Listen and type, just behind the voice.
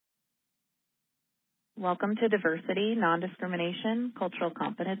Welcome to Diversity, Non-Discrimination, Cultural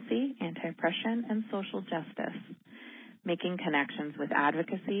Competency, Anti-Oppression, and Social Justice, making connections with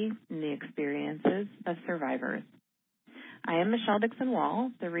advocacy and the experiences of survivors. I am Michelle Dixon-Wall,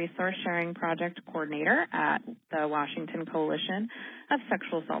 the Resource Sharing Project Coordinator at the Washington Coalition of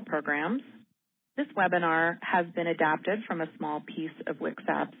Sexual Assault Programs. This webinar has been adapted from a small piece of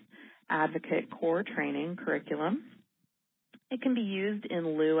WCSAP's Advocate Core Training curriculum. It can be used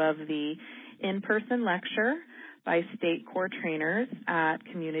in lieu of the in-person lecture by state core trainers at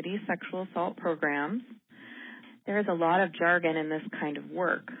community sexual assault programs. There is a lot of jargon in this kind of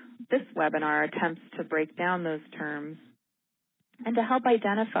work. This webinar attempts to break down those terms and to help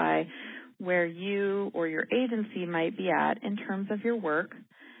identify where you or your agency might be at in terms of your work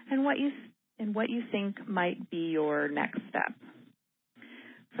and what you think might be your next step.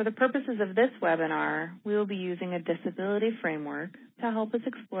 For the purposes of this webinar, we will be using a disability framework to help us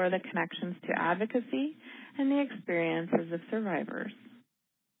explore the connections to advocacy and the experiences of survivors.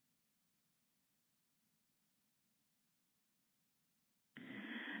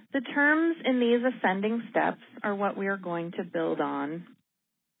 The terms in these ascending steps are what we are going to build on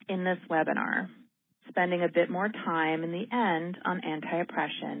in this webinar, spending a bit more time in the end on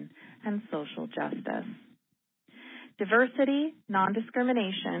anti-oppression and social justice. Diversity,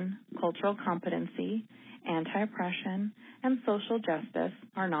 non-discrimination, cultural competency, anti-oppression, and social justice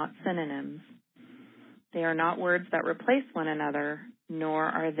are not synonyms. They are not words that replace one another, nor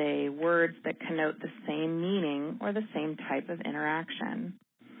are they words that connote the same meaning or the same type of interaction.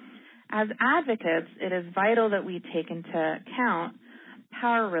 As advocates, it is vital that we take into account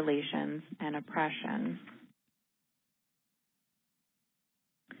power relations and oppression.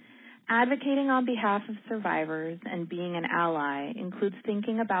 Advocating on behalf of survivors and being an ally includes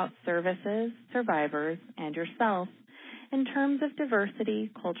thinking about services, survivors, and yourself in terms of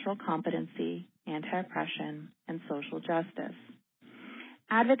diversity, cultural competency, anti-oppression, and social justice.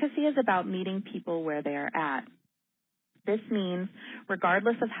 Advocacy is about meeting people where they are at. This means,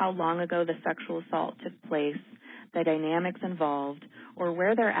 regardless of how long ago the sexual assault took place, the dynamics involved, or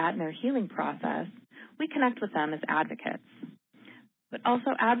where they're at in their healing process, we connect with them as advocates. But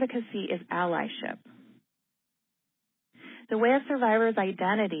also advocacy is allyship. The way a survivor's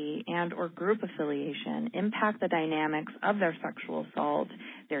identity and or group affiliation impact the dynamics of their sexual assault,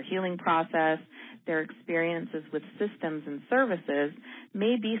 their healing process, their experiences with systems and services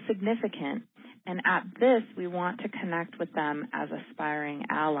may be significant, and at this we want to connect with them as aspiring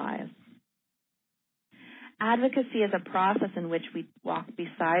allies. Advocacy is a process in which we walk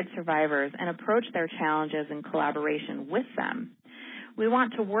beside survivors and approach their challenges in collaboration with them. We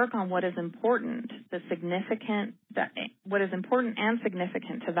want to work on what is important, what is important and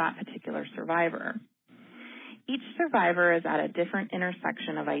significant to that particular survivor. Each survivor is at a different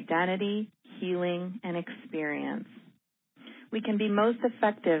intersection of identity, healing, and experience. We can be most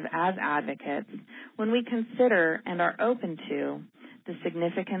effective as advocates when we consider and are open to the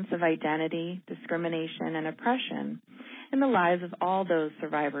significance of identity, discrimination, and oppression in the lives of all those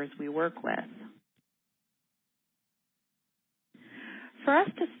survivors we work with. For us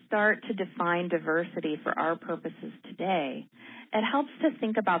to start to define diversity for our purposes today, it helps to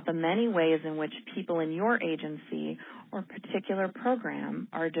think about the many ways in which people in your agency or particular program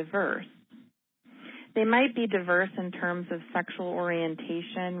are diverse. They might be diverse in terms of sexual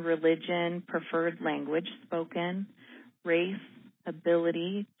orientation, religion, preferred language spoken, race,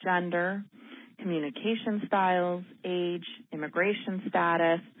 ability, gender, communication styles, age, immigration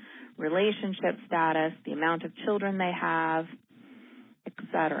status, relationship status, the amount of children they have,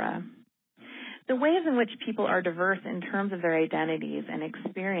 etc. The ways in which people are diverse in terms of their identities and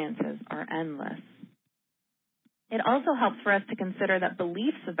experiences are endless. It also helps for us to consider that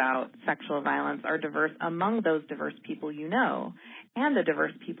beliefs about sexual violence are diverse among those diverse people you know and the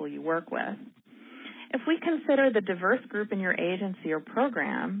diverse people you work with. If we consider the diverse group in your agency or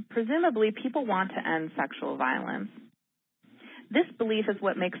program, presumably people want to end sexual violence. This belief is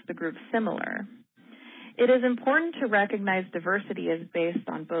what makes the group similar. It is important to recognize diversity as based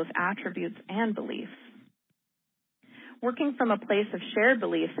on both attributes and beliefs. Working from a place of shared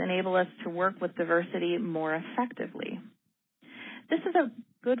beliefs enable us to work with diversity more effectively. This is a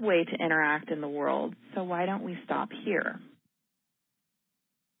good way to interact in the world, so why don't we stop here?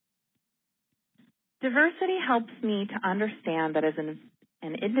 Diversity helps me to understand that as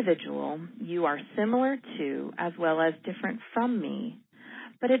an individual, you are similar to as well as different from me,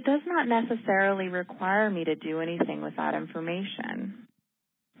 but it does not necessarily require me to do anything with that information.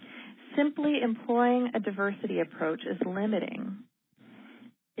 Simply employing a diversity approach is limiting.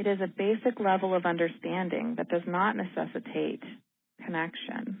 It is a basic level of understanding that does not necessitate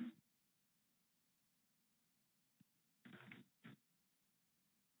connection.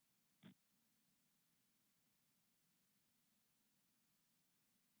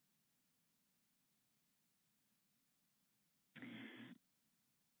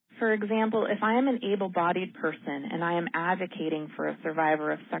 For example, if I am an able-bodied person and I am advocating for a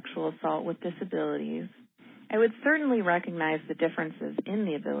survivor of sexual assault with disabilities, I would certainly recognize the differences in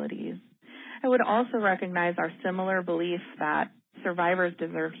the abilities. I would also recognize our similar belief that survivors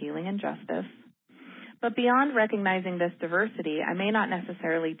deserve healing and justice. But beyond recognizing this diversity, I may not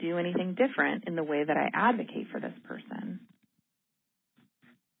necessarily do anything different in the way that I advocate for this person.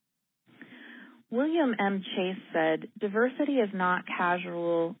 William M. Chase said, "Diversity is not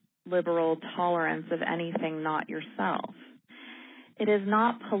casual, liberal tolerance of anything not yourself. It is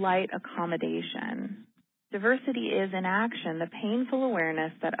not polite accommodation. Diversity is, in action, the painful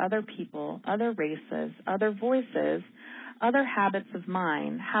awareness that other people, other races, other voices, other habits of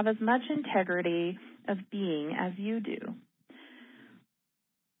mind have as much integrity of being as you do."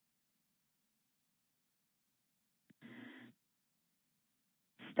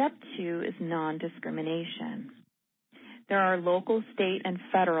 Step 2 is non-discrimination. There are local, state, and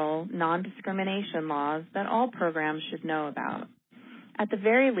federal non-discrimination laws that all programs should know about. At the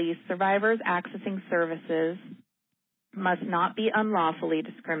very least, survivors accessing services must not be unlawfully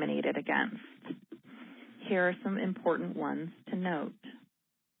discriminated against. Here are some important ones to note.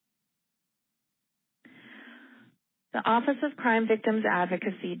 The Office of Crime Victims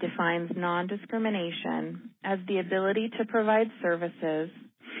Advocacy defines non-discrimination as the ability to provide services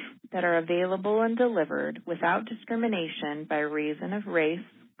that are available and delivered without discrimination by reason of race,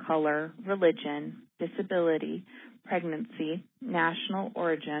 color, religion, disability, pregnancy, national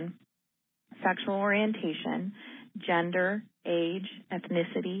origin, sexual orientation, gender, age,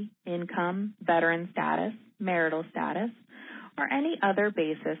 ethnicity, income, veteran status, marital status, or any other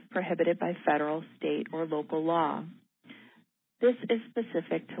basis prohibited by federal, state, or local law. This is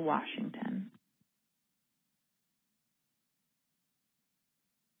specific to Washington.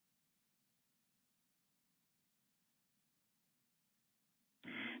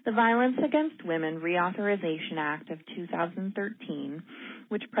 The Violence Against Women Reauthorization Act of 2013,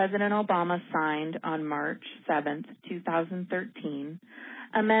 which President Obama signed on March 7, 2013,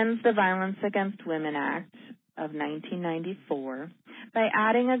 amends the Violence Against Women Act of 1994 by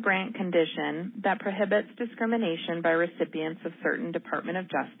adding a grant condition that prohibits discrimination by recipients of certain Department of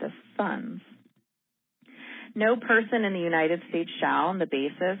Justice funds. No person in the United States shall, on the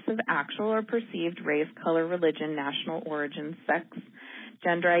basis of actual or perceived race, color, religion, national origin, sex,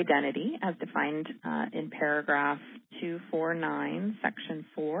 gender identity, as defined in paragraph 249, section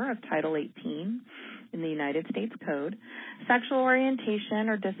 4 of Title 18 in the United States Code, sexual orientation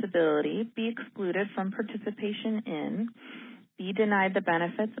or disability be excluded from participation in, be denied the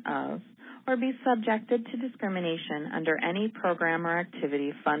benefits of, or be subjected to discrimination under any program or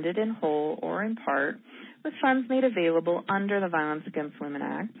activity funded in whole or in part with funds made available under the Violence Against Women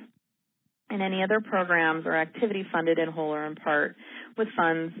Act, and any other programs or activity funded in whole or in part with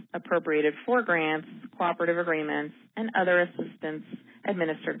funds appropriated for grants, cooperative agreements, and other assistance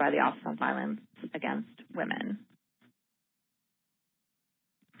administered by the Office of Violence Against Women.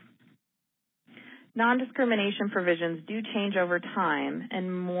 Non-discrimination provisions do change over time,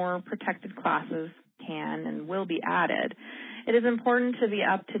 and more protected classes can and will be added. It is important to be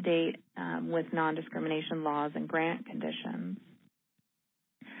up to date with non-discrimination laws and grant conditions.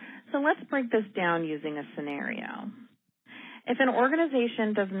 So let's break this down using a scenario. If an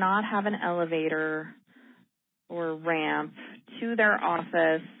organization does not have an elevator or ramp to their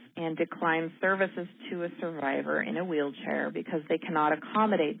office and declines services to a survivor in a wheelchair because they cannot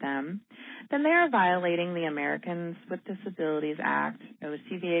accommodate them, then they are violating the Americans with Disabilities Act,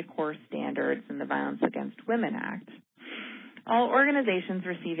 OCVA core standards, and the Violence Against Women Act. All organizations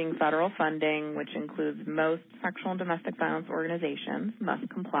receiving federal funding, which includes most sexual and domestic violence organizations, must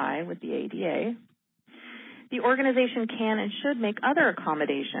comply with the ADA. The organization can and should make other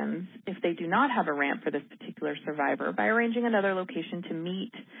accommodations if they do not have a ramp for this particular survivor by arranging another location to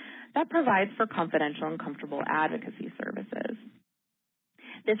meet that provides for confidential and comfortable advocacy services.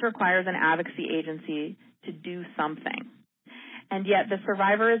 This requires an advocacy agency to do something. And yet the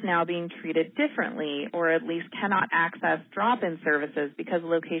survivor is now being treated differently, or at least cannot access drop-in services because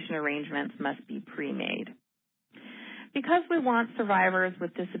location arrangements must be pre-made. Because we want survivors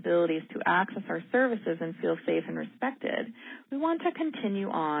with disabilities to access our services and feel safe and respected, we want to continue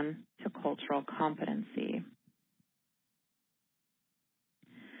on to cultural competency.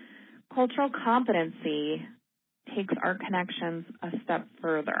 Cultural competency takes our connections a step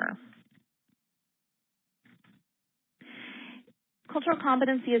further. Cultural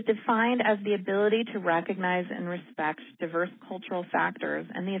competency is defined as the ability to recognize and respect diverse cultural factors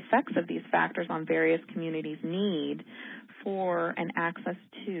and the effects of these factors on various communities' need for and access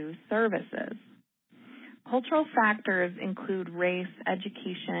to services. Cultural factors include race,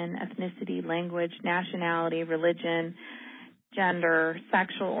 education, ethnicity, language, nationality, religion, gender,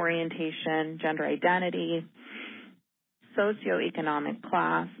 sexual orientation, gender identity, socioeconomic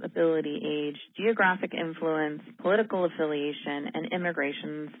class, ability, age, geographic influence, political affiliation, and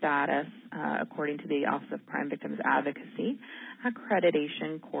immigration status, according to the Office of Crime Victims Advocacy,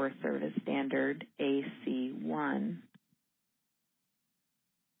 Accreditation Core Service Standard AC1.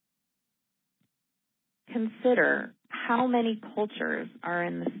 Consider how many cultures are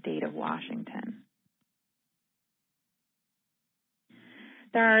in the state of Washington.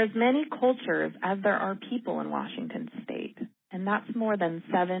 There are as many cultures as there are people in Washington state, and that's more than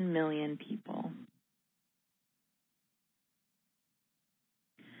 7 million people.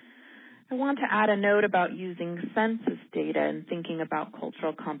 I want to add a note about using census data and thinking about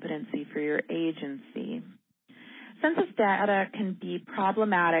cultural competency for your agency. Census data can be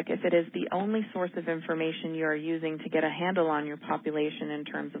problematic if it is the only source of information you are using to get a handle on your population in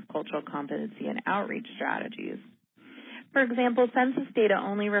terms of cultural competency and outreach strategies. For example, census data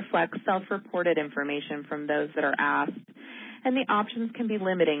only reflects self-reported information from those that are asked, and the options can be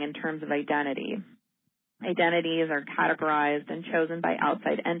limiting in terms of identity. Identities are categorized and chosen by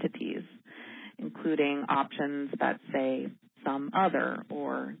outside entities, including options that say some other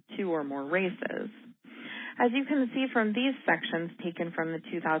or 2 or more races. As you can see from these sections taken from the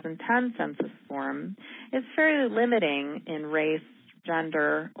 2010 census form, it's fairly limiting in race,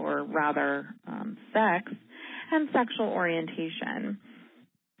 gender, or rather sex, and sexual orientation.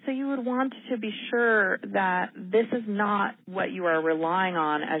 So you would want to be sure that this is not what you are relying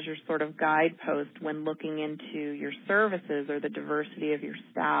on as your sort of guidepost when looking into your services or the diversity of your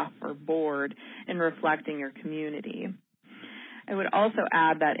staff or board in reflecting your community. I would also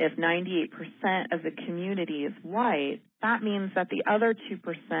add that if 98% of the community is white, that means that the other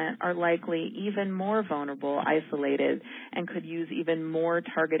 2% are likely even more vulnerable, isolated, and could use even more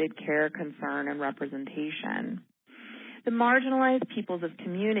targeted care, concern, and representation. The marginalized peoples of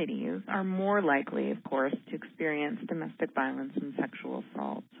communities are more likely, of course, to experience domestic violence and sexual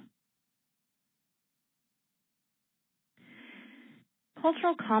assault.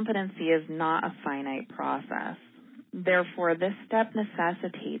 Cultural competency is not a finite process. Therefore, this step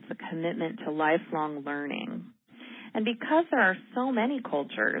necessitates a commitment to lifelong learning. And because there are so many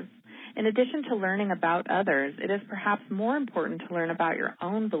cultures, in addition to learning about others, it is perhaps more important to learn about your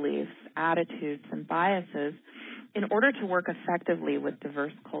own beliefs, attitudes, and biases in order to work effectively with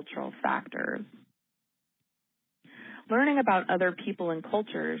diverse cultural factors. Learning about other people and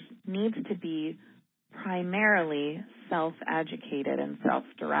cultures needs to be primarily self-educated and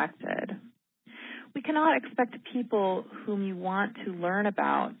self-directed. We cannot expect people whom you want to learn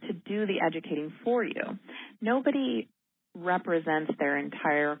about to do the educating for you. Nobody represents their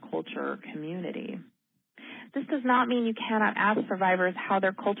entire culture or community. This does not mean you cannot ask survivors how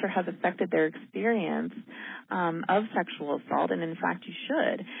their culture has affected their experience of sexual assault, and in fact you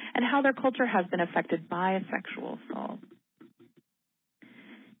should, and how their culture has been affected by a sexual assault.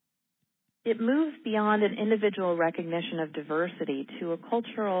 It moves beyond an individual recognition of diversity to a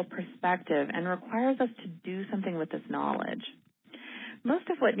cultural perspective and requires us to do something with this knowledge. Most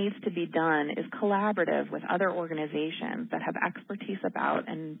of what needs to be done is collaborative with other organizations that have expertise about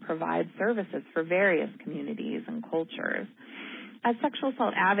and provide services for various communities and cultures. As sexual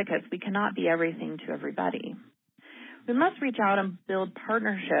assault advocates, we cannot be everything to everybody. We must reach out and build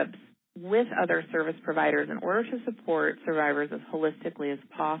partnerships with other service providers in order to support survivors as holistically as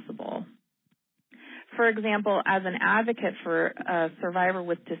possible. For example, as an advocate for a survivor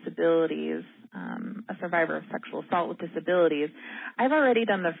with disabilities, a survivor of sexual assault with disabilities, I've already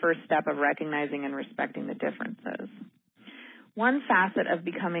done the first step of recognizing and respecting the differences. One facet of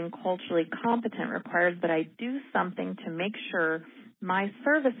becoming culturally competent requires that I do something to make sure my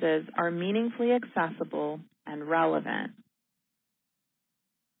services are meaningfully accessible and relevant.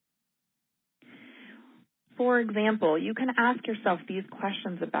 For example, you can ask yourself these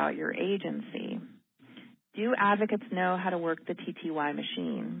questions about your agency. Do advocates know how to work the TTY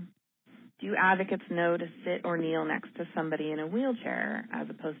machine? Do advocates know to sit or kneel next to somebody in a wheelchair as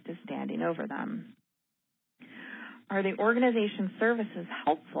opposed to standing over them? Are the organization's services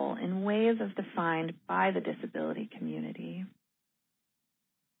helpful in ways as defined by the disability community?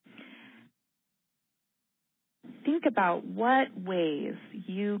 Think about what ways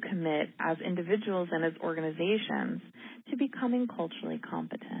you commit as individuals and as organizations to becoming culturally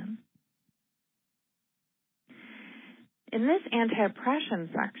competent. In this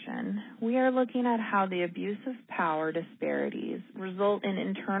anti-oppression section, we are looking at how the abuse of power disparities result in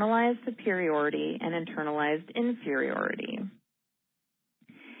internalized superiority and internalized inferiority.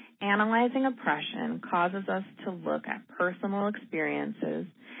 Analyzing oppression causes us to look at personal experiences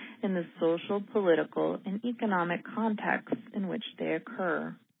in the social, political, and economic contexts in which they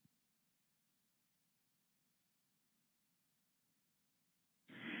occur.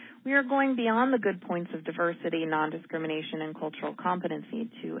 We are going beyond the good points of diversity, non-discrimination, and cultural competency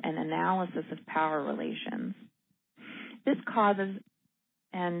to an analysis of power relations. The causes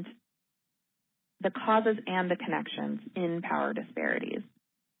and the connections in power disparities.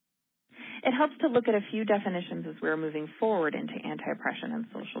 It helps to look at a few definitions as we're moving forward into anti-oppression and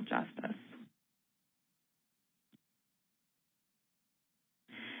social justice.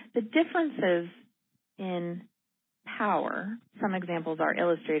 The differences in power, some examples are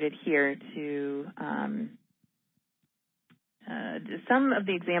illustrated here some of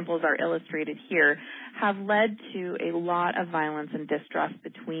the examples are illustrated here, have led to a lot of violence and distrust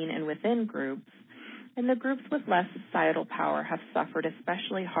between and within groups, and the groups with less societal power have suffered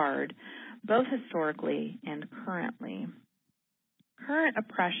especially hard, both historically and currently. Current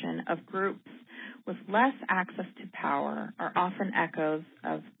oppression of groups with less access to power are often echoes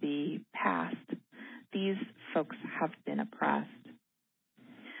of the past. These folks have been oppressed.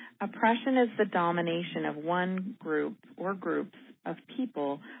 Oppression is the domination of one group or groups of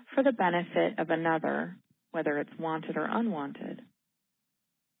people for the benefit of another, whether it's wanted or unwanted.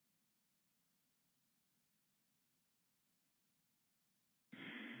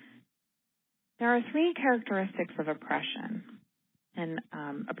 There are three characteristics of oppression, and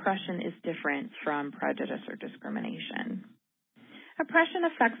oppression is different from prejudice or discrimination. Oppression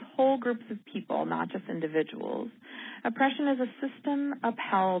affects whole groups of people, not just individuals. Oppression is a system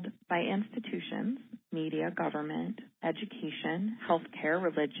upheld by institutions, media, government, education, healthcare,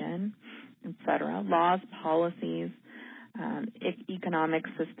 religion, etc., laws, policies, economic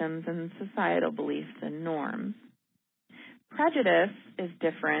systems, and societal beliefs and norms. Prejudice is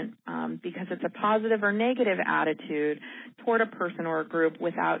different because it's a positive or negative attitude toward a person or a group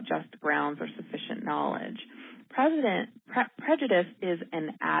without just grounds or sufficient knowledge. Prejudice is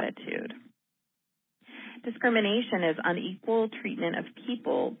an attitude. Discrimination is unequal treatment of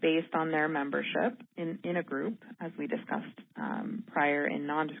people based on their membership in a group, as we discussed prior in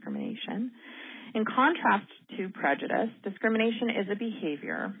non-discrimination. In contrast to prejudice, discrimination is a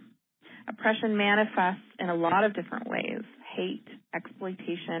behavior. Oppression manifests in a lot of different ways: hate,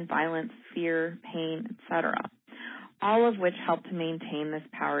 exploitation, violence, fear, pain, etc., all of which help to maintain this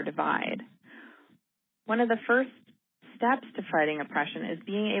power divide. One of the first steps to fighting oppression is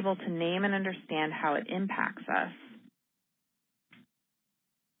being able to name and understand how it impacts us.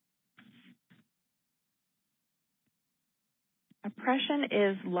 Oppression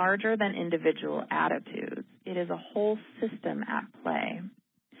is larger than individual attitudes. It is a whole system at play.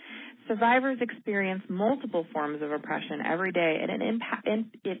 Survivors experience multiple forms of oppression every day, and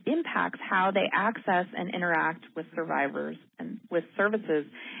it impacts how they access and interact with survivors and with services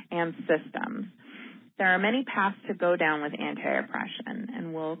and systems. There are many paths to go down with anti-oppression,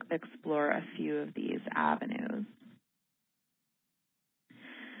 and we'll explore a few of these avenues.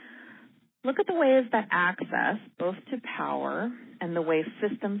 Look at the ways that access, both to power and the way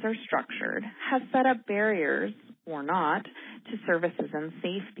systems are structured, has set up barriers, or not, to services and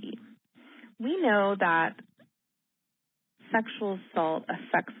safety. We know that sexual assault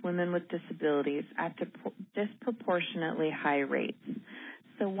affects women with disabilities at disproportionately high rates.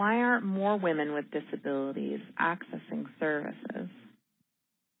 So why aren't more women with disabilities accessing services?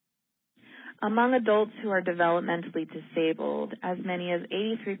 Among adults who are developmentally disabled, as many as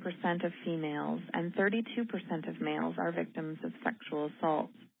 83% of females and 32% of males are victims of sexual assault.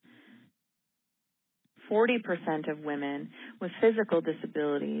 40% of women with physical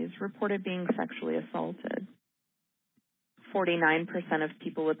disabilities reported being sexually assaulted. 49% of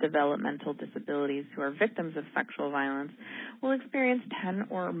people with developmental disabilities who are victims of sexual violence will experience 10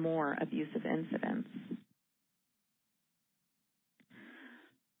 or more abusive incidents.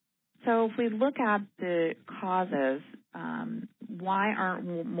 So if we look at the causes, why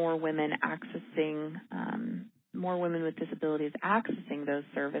aren't more women with disabilities accessing those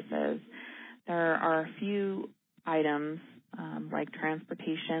services? There are a few items like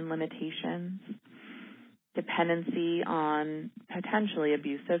transportation limitations, dependency on potentially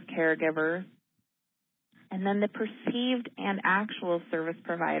abusive caregivers, and then the perceived and actual service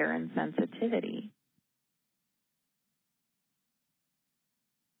provider insensitivity.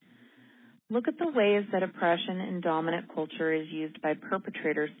 Look at the ways that oppression in dominant culture is used by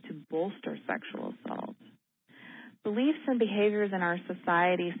perpetrators to bolster sexual assault. Beliefs and behaviors in our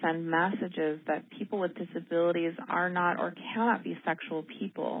society send messages that people with disabilities are not or cannot be sexual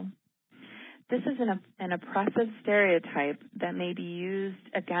people. This is an oppressive stereotype that may be used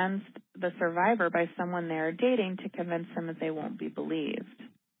against the survivor by someone they are dating to convince them that they won't be believed.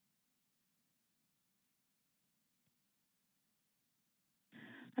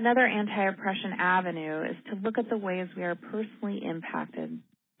 Another anti-oppression avenue is to look at the ways we are personally impacted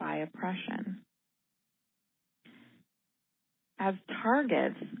by oppression. As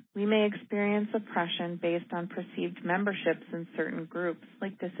targets, we may experience oppression based on perceived memberships in certain groups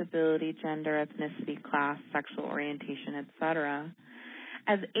like disability, gender, ethnicity, class, sexual orientation, etc.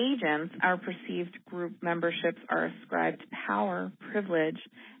 As agents, our perceived group memberships are ascribed power, privilege,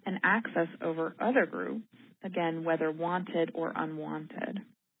 and access over other groups, again, whether wanted or unwanted.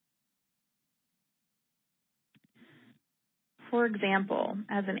 For example,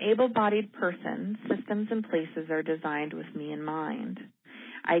 as an able-bodied person, systems and places are designed with me in mind.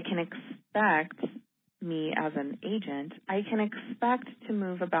 I can expect me as an agent, I can expect to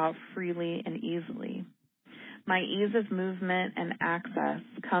move about freely and easily. My ease of movement and access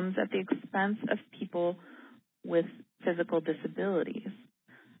comes at the expense of people with physical disabilities,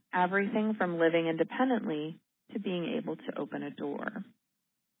 everything from living independently to being able to open a door.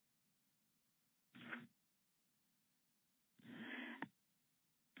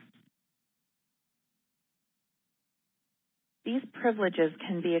 These privileges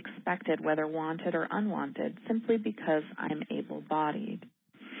can be expected whether wanted or unwanted simply because I'm able-bodied.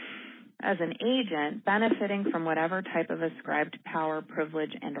 As an agent, benefiting from whatever type of ascribed power,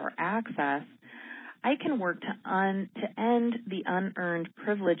 privilege, and or access, I can work to end the unearned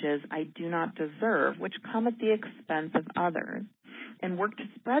privileges I do not deserve, which come at the expense of others, and work to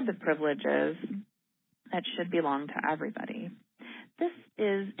spread the privileges that should belong to everybody. This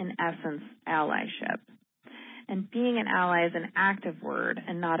is, in essence, allyship. And being an ally is an active word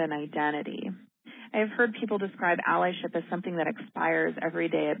and not an identity. I have heard people describe allyship as something that expires every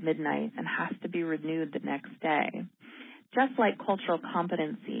day at midnight and has to be renewed the next day. Just like cultural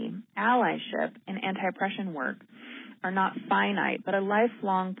competency, allyship and anti-oppression work are not finite, but a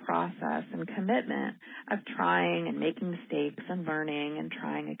lifelong process and commitment of trying and making mistakes and learning and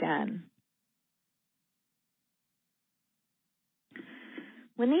trying again.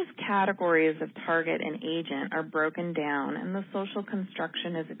 When these categories of target and agent are broken down and the social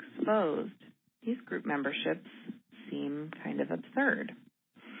construction is exposed, these group memberships seem kind of absurd.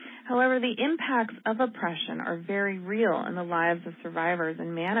 However, the impacts of oppression are very real in the lives of survivors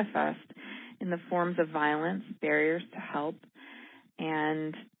and manifest in the forms of violence, barriers to help,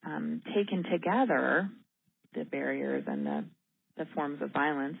 and taken together, the barriers and the forms of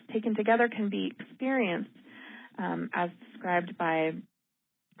violence, taken together can be experienced as described by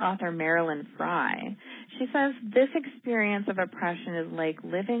author Marilyn Fry. She says, this experience of oppression is like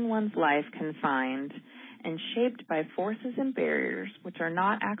living one's life confined and shaped by forces and barriers which are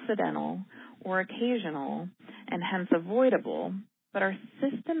not accidental or occasional and hence avoidable, but are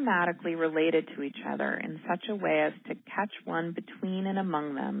systematically related to each other in such a way as to catch one between and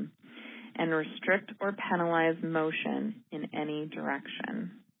among them and restrict or penalize motion in any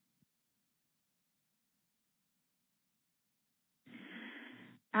direction.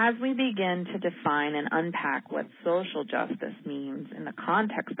 As we begin to define and unpack what social justice means in the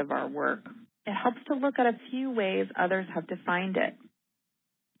context of our work, it helps to look at a few ways others have defined it.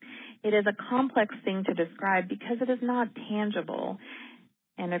 It is a complex thing to describe because it is not tangible,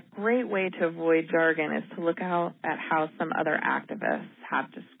 and a great way to avoid jargon is to look out at how some other activists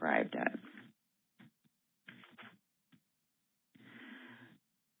have described it.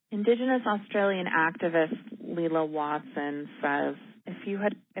 Indigenous Australian activist Leela Watson says, if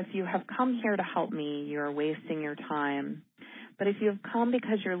you have come here to help me, you are wasting your time. But if you have come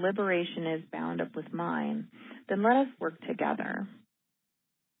because your liberation is bound up with mine, then let us work together.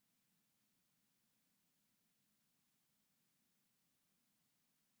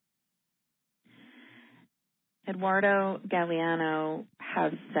 Eduardo Galeano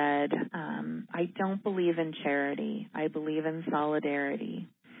has said, I don't believe in charity. I believe in solidarity.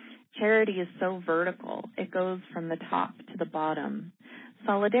 Charity is so vertical. It goes from the top to the bottom.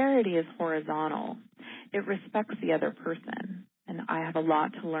 Solidarity is horizontal. It respects the other person, and I have a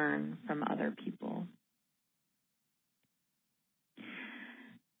lot to learn from other people.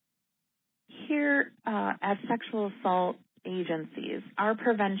 Here at Sexual Assault Agencies, our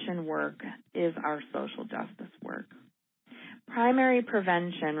prevention work is our social justice work. Primary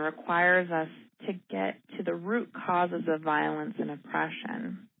prevention requires us to get to the root causes of violence and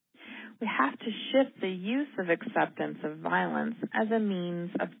oppression. We have to shift the use of acceptance of violence as a means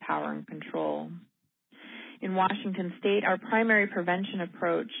of power and control. In Washington State, our primary prevention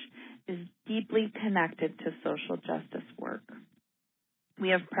approach is deeply connected to social justice work. We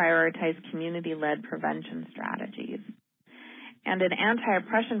have prioritized community-led prevention strategies. And an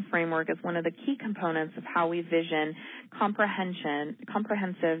anti-oppression framework is one of the key components of how we vision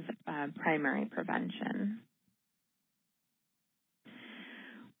comprehensive primary prevention.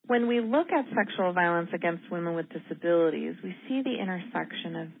 When we look at sexual violence against women with disabilities, we see the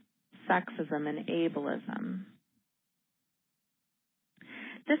intersection of sexism and ableism.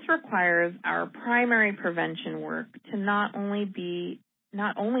 This requires our primary prevention work to not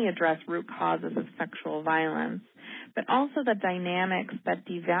only address root causes of sexual violence, but also the dynamics that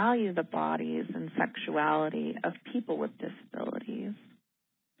devalue the bodies and sexuality of people with disabilities.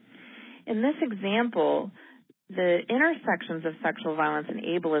 In this example, the intersections of sexual violence and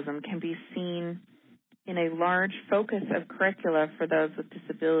ableism can be seen in a large focus of curricula for those with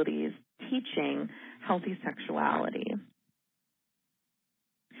disabilities teaching healthy sexuality.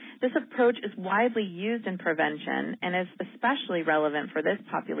 This approach is widely used in prevention and is especially relevant for this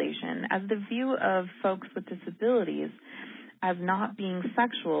population, as the view of folks with disabilities as not being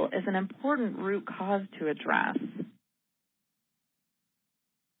sexual is an important root cause to address.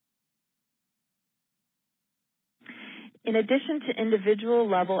 In addition to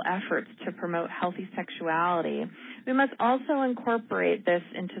individual-level efforts to promote healthy sexuality, we must also incorporate this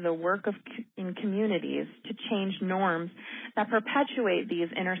into the work in communities to change norms that perpetuate these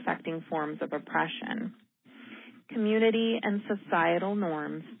intersecting forms of oppression. Community and societal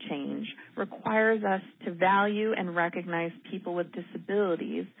norms change requires us to value and recognize people with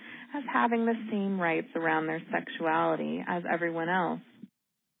disabilities as having the same rights around their sexuality as everyone else.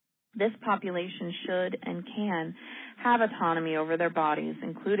 This population should and can have autonomy over their bodies,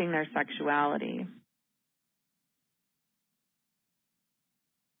 including their sexuality.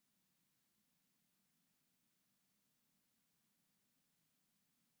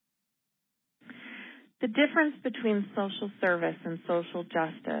 The difference between social service and social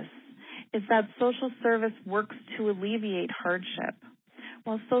justice is that social service works to alleviate hardship,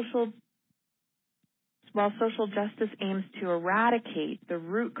 while social justice aims to eradicate the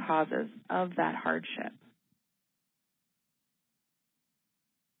root causes of that hardship.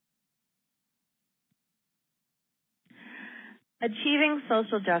 Achieving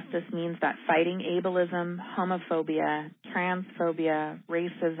social justice means that fighting ableism, homophobia, transphobia,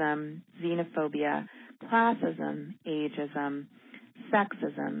 racism, xenophobia, classism, ageism,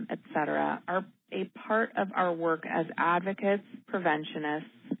 sexism, etc., are a part of our work as advocates, preventionists,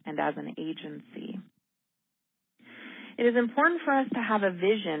 and as an agency. It is important for us to have a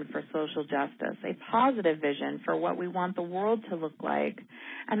vision for social justice, a positive vision for what we want the world to look like,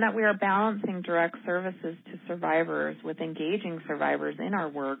 and that we are balancing direct services to survivors with engaging survivors in our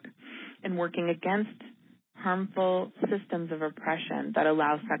work and working against harmful systems of oppression that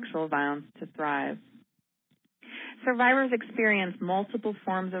allow sexual violence to thrive. Survivors experience multiple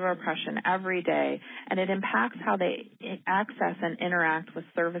forms of oppression every day, and it impacts how they access and interact with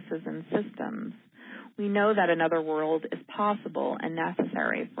services and systems. We know that another world is possible and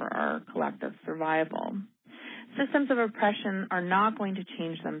necessary for our collective survival. Systems of oppression are not going to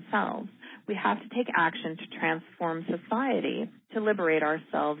change themselves. We have to take action to transform society to liberate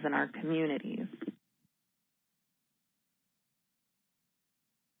ourselves and our communities.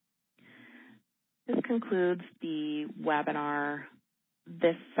 This concludes the webinar.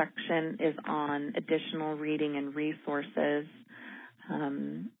 This section is on additional reading and resources,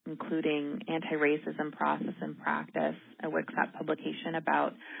 including Anti-Racism Process and Practice, a WCSAP publication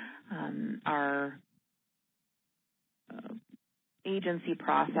about our agency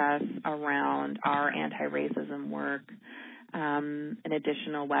process around our anti-racism work, an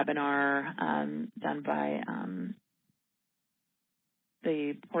additional webinar done by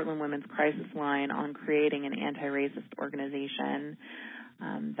the Portland Women's Crisis Line on creating an anti-racist organization.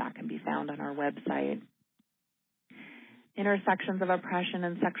 That can be found on our website. Intersections of Oppression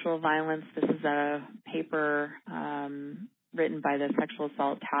and Sexual Violence. This is a paper written by the Sexual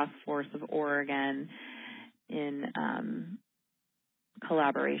Assault Task Force of Oregon in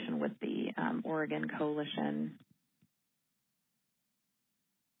collaboration with the Oregon Coalition.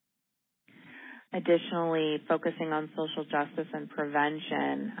 Additionally, focusing on social justice and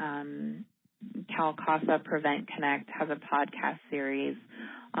prevention, Cal CASA Prevent Connect has a podcast series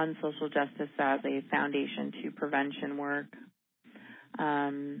on social justice as a foundation to prevention work.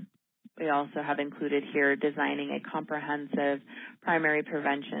 We also have included here designing a comprehensive primary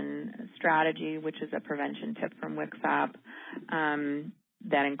prevention strategy, which is a prevention tip from WCSAP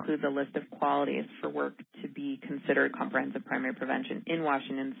that includes a list of qualities for work to be considered comprehensive primary prevention in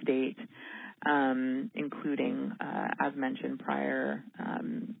Washington State, including, as mentioned prior,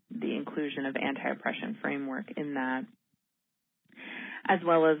 the inclusion of anti-oppression framework in that. as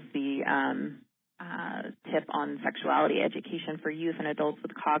well as the tip on sexuality education for youth and adults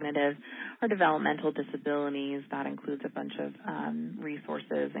with cognitive or developmental disabilities. That includes a bunch of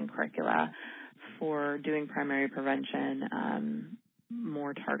resources and curricula for doing primary prevention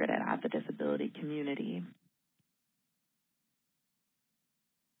more targeted at the disability community.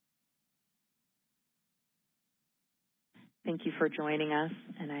 Thank you for joining us,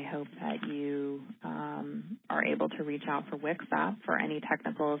 and I hope that you are able to reach out for WCSAP for any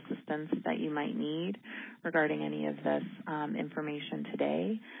technical assistance that you might need regarding any of this information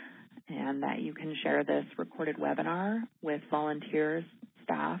today, and that you can share this recorded webinar with volunteers,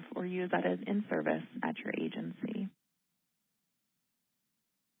 staff, or use that as in-service at your agency.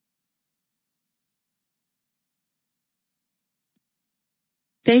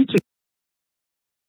 Thank you.